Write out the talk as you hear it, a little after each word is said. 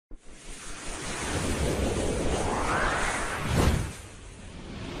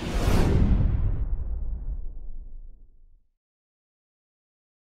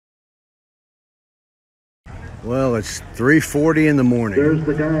Well, it's 3:40 in the morning. There's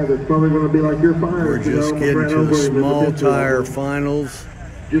the guy that's probably going to be like your fire. We're just getting to the small tire finals.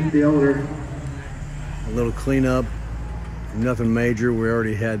 Just the owner. A little cleanup. Nothing major. We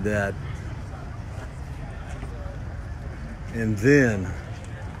already had that. And then,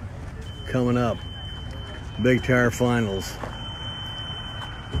 coming up, big tire finals.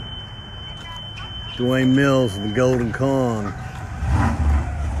 Dwayne Mills and the Golden Kong.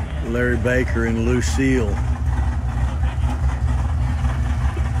 Larry Baker and Lucille.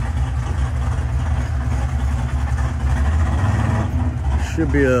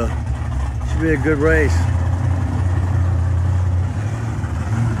 Should be a good race.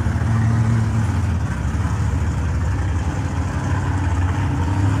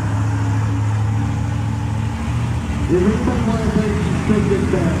 If you want to take this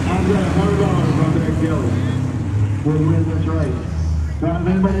back, I've got $100 on that Kelly. We'll win this race. Got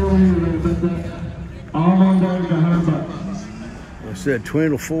anybody over here that put that? All on there, $100. I said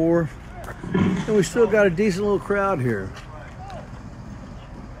twin to 4, and we still got a decent little crowd here.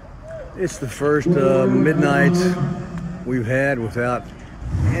 It's the first midnight we've had without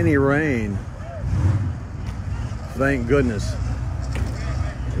any rain. Thank goodness.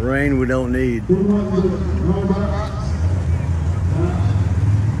 Rain we don't need.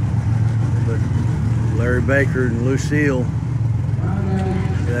 But Larry Baker and Lucille,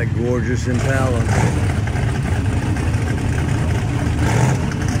 that gorgeous Impala.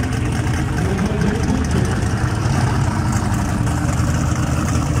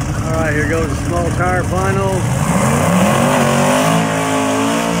 All right, here goes the small tire final.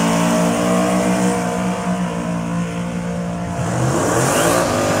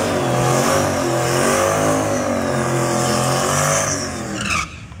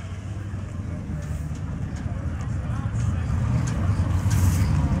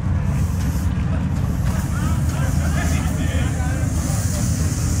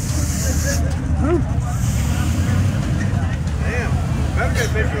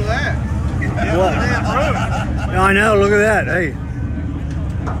 What? I know, look at that. Hey.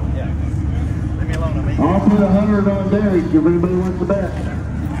 Yeah. Leave me alone. I'll put 100 on Derek if anybody wants to bet.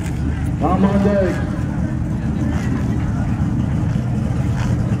 I'm on Derek.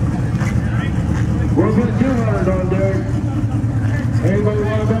 We'll put 200 on Derek. Anybody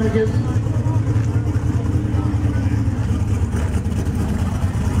want to bet against?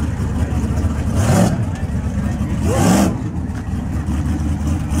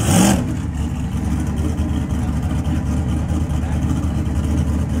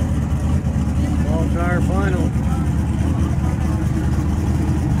 Final.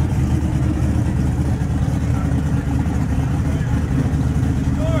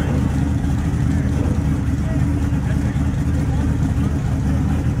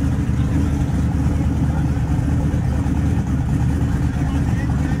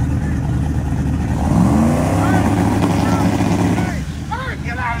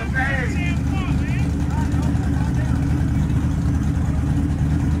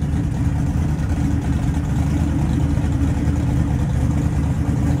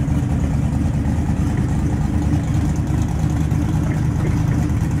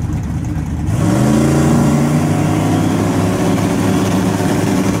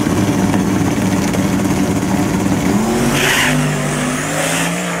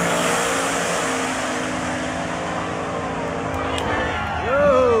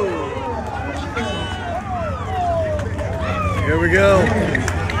 Here we go.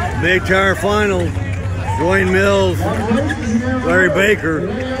 Big tire final. Dwayne Mills, Larry Baker.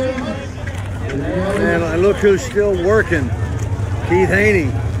 And look who's still working. Keith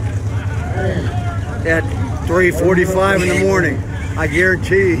Haney at 3:45 in the morning. I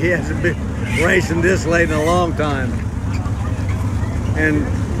guarantee you he hasn't been racing this late in a long time. And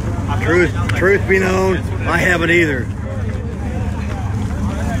truth be known, I haven't either.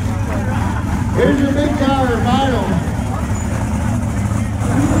 Here's your big tire final.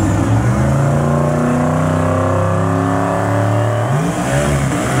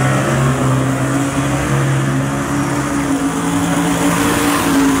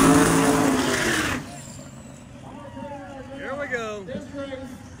 Here we go. It's going to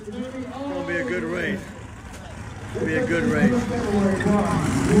be a good race. It'll be a good race.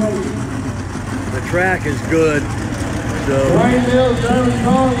 The track is good, so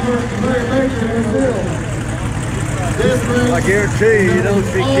I guarantee you don't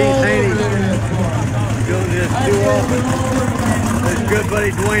see Keith Haney doing this too often. This good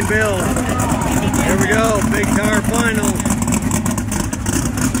buddy Dwayne Mills. Here we go, big tire final.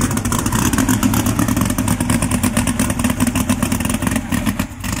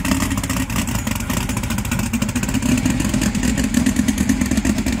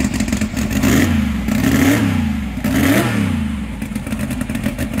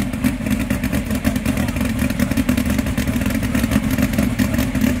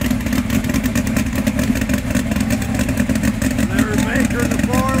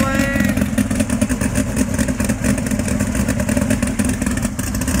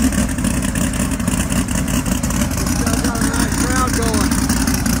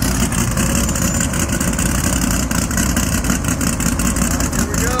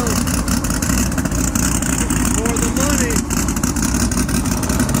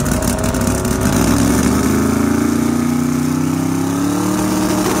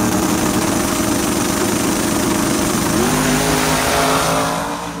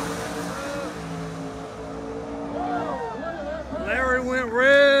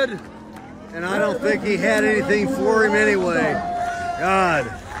 think he had anything for him anyway. God.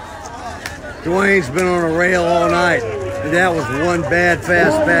 Dwayne's been on a rail all night. And that was one bad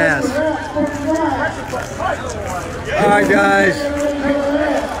fast pass. All right, guys.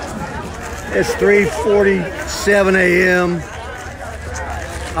 It's 3:47 a.m.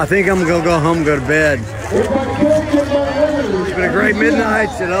 I think I'm going to go home and go to bed. It's been a great midnight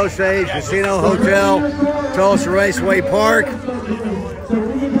at Osage Casino Hotel, Tulsa Raceway Park.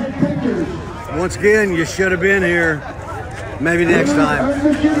 Once again, you should have been here. Maybe next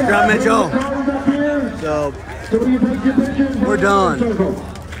time. Got Mitchell. So, we're done.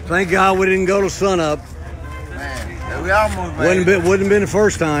 Thank God we didn't go to sunup. We almost made it. Wouldn't have been the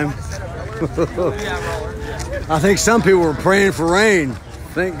first time. I think some people were praying for rain.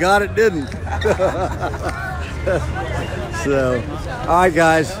 Thank God it didn't. So, all right,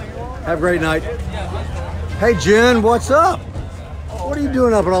 guys. Have a great night. Hey, Jen, what's up? What are you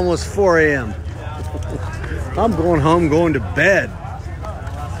doing up at almost 4 a.m.? I'm going home, going to bed.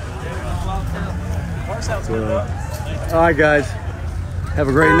 So, all right, guys. Have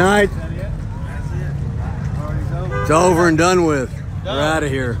a great night. It's over and done with. We're out of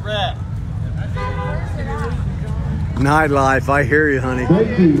here. Nightlife, I hear you, honey.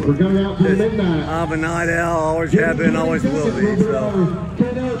 Thank you for coming out to midnight. I'm a night owl, always have been, always will be. So,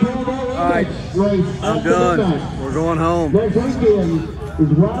 all right, I'm done. We're going home.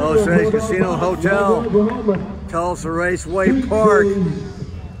 Osage Casino Hotel, Tulsa Raceway Park.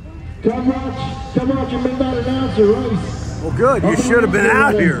 Come watch your midnight announcer race. Well, good. You should have been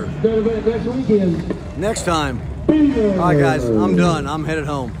out here. Next weekend. Next time. All right, guys. I'm done. I'm headed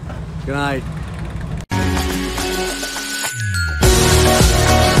home. Good night.